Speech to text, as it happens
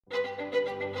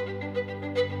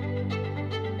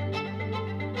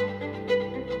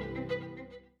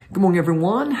Good morning,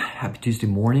 everyone. Happy Tuesday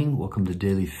morning. Welcome to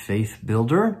Daily Faith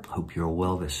Builder. Hope you're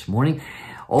well this morning.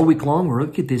 All week long, we're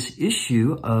looking at this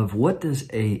issue of what does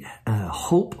a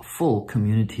hopeful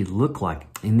community look like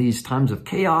in these times of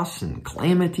chaos and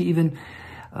calamity even.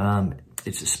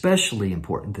 It's especially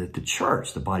important that the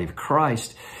church, the body of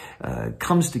Christ,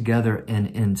 comes together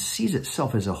and sees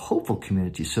itself as a hopeful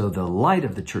community, so the light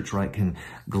of the church, right, can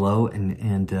glow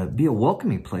and be a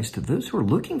welcoming place to those who are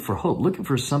looking for hope, looking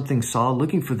for something solid,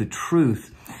 looking for the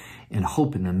truth and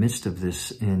hope in the midst of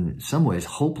this, in some ways,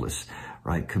 hopeless,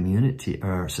 right, community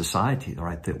or society,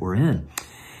 right, that we're in.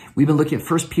 We've been looking at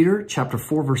 1 Peter chapter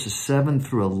 4, verses 7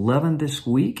 through 11 this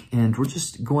week, and we're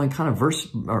just going kind of verse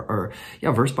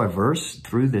by verse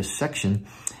through this section.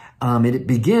 And it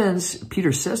begins,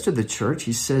 Peter says to the church,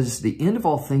 he says, the end of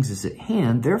all things is at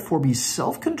hand, therefore be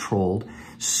self-controlled,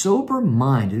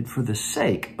 sober-minded for the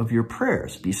sake of your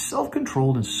prayers. Be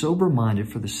self-controlled and sober-minded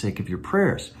for the sake of your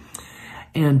prayers.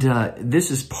 And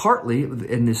this is partly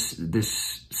in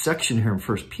this section here in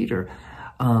 1 Peter,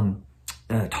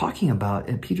 talking about,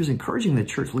 and Peter's encouraging the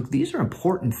church, look, these are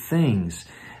important things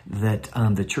that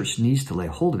the church needs to lay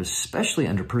hold of, especially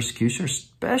under persecution,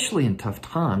 especially in tough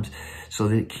times, so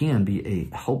that it can be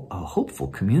a hopeful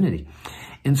community.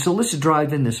 And so let's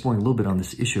drive in this morning a little bit on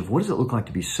this issue of what does it look like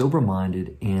to be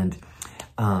sober-minded and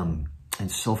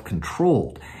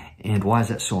self-controlled. And why is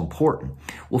that so important?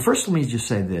 Well, first, let me just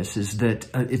say this, is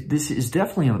that this is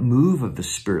definitely a move of the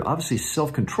Spirit. Obviously,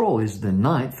 self-control is the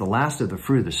ninth, the last of the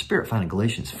fruit of the Spirit, found in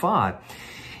Galatians 5.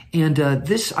 And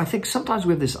this, I think sometimes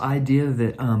we have this idea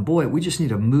that, boy, we just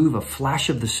need a move, a flash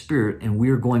of the Spirit, and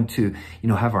we're going to,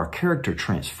 have our character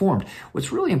transformed.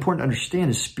 What's really important to understand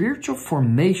is spiritual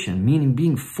formation, meaning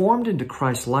being formed into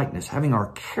Christ's likeness, having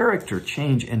our character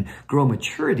change and grow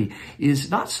maturity, is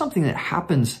not something that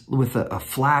happens with a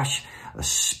flash, a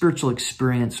spiritual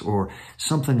experience or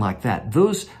something like that.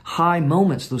 Those high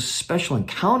moments, those special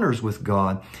encounters with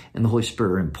God and the Holy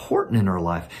Spirit are important in our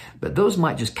life, but those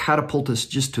might just catapult us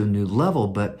just to a new level.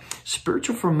 But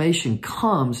spiritual formation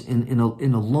comes in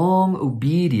a long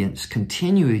obedience,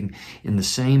 continuing in the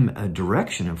same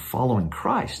direction of following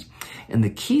Christ. And the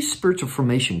key spiritual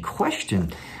formation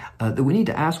question that we need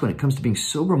to ask when it comes to being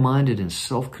sober-minded and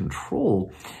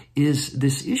self-controlled is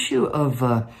this issue of,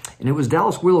 and it was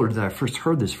Dallas Willard that I first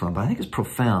heard this from, but I think it's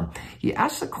profound. He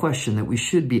asked the question that we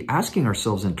should be asking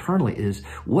ourselves internally is,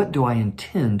 what do I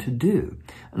intend to do?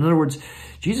 In other words,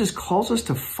 Jesus calls us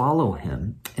to follow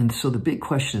him. And so the big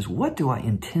question is, what do I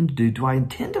intend to do? Do I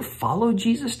intend to follow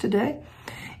Jesus today?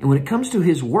 And when it comes to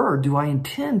his word, do I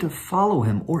intend to follow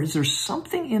him? Or is there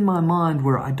something in my mind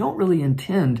where I don't really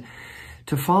intend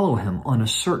to follow him on a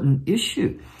certain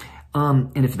issue?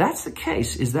 And if that's the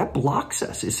case, is that blocks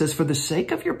us. It says, for the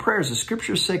sake of your prayers, the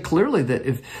scriptures say clearly that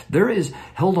if there is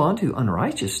held on to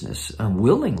unrighteousness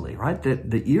willingly, right, that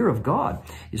the ear of God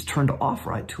is turned off,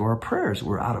 right, to our prayers.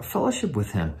 We're out of fellowship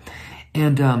with him.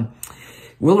 And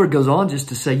Willard goes on just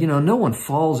to say, no one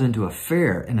falls into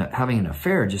having an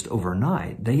affair just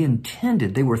overnight.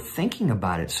 They were thinking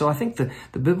about it. So I think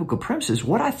the biblical premise is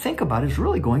what I think about is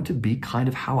really going to be kind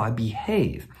of how I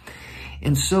behave.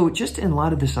 And so just in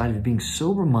light of this idea of being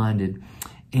sober-minded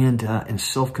and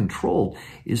self-controlled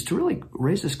is to really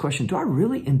raise this question, do I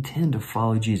really intend to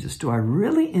follow Jesus? Do I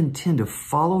really intend to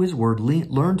follow his word,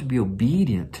 learn to be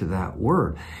obedient to that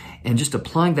word? And just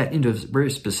applying that into a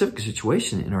very specific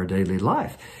situation in our daily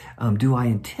life. Do I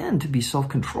intend to be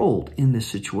self-controlled in this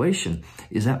situation?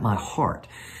 Is that my heart?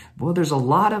 Well, there's a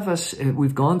lot of us,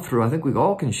 we've gone through, I think we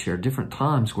all can share different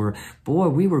times where, boy,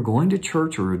 we were going to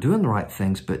church or we were doing the right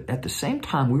things, but at the same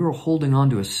time, we were holding on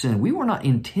to a sin. We were not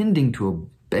intending to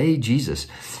obey Jesus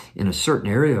in a certain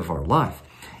area of our life.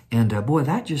 And boy,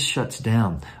 that just shuts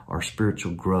down our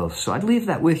spiritual growth. So I'd leave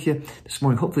that with you this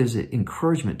morning, hopefully as an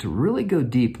encouragement to really go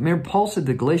deep. Remember, Paul said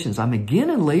to the Galatians, I'm again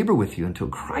in labor with you until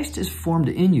Christ is formed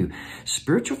in you.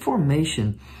 Spiritual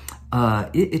formation,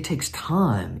 it takes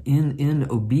time in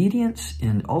obedience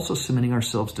and also submitting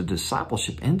ourselves to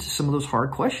discipleship and to some of those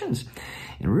hard questions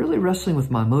and really wrestling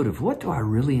with my motive. What do I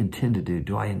really intend to do?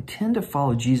 Do I intend to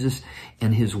follow Jesus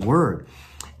and his word?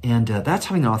 And that's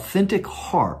having an authentic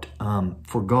heart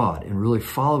for God and really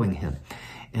following him.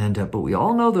 And but we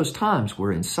all know those times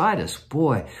where inside us,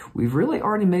 boy, we've really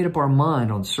already made up our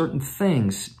mind on certain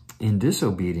things in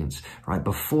disobedience, right,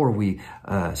 before we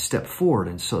step forward.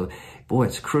 And so, boy,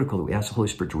 it's critical that we ask the Holy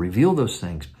Spirit to reveal those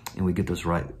things and we get those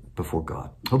right before God.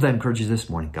 Hope that encourages you this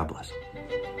morning. God bless.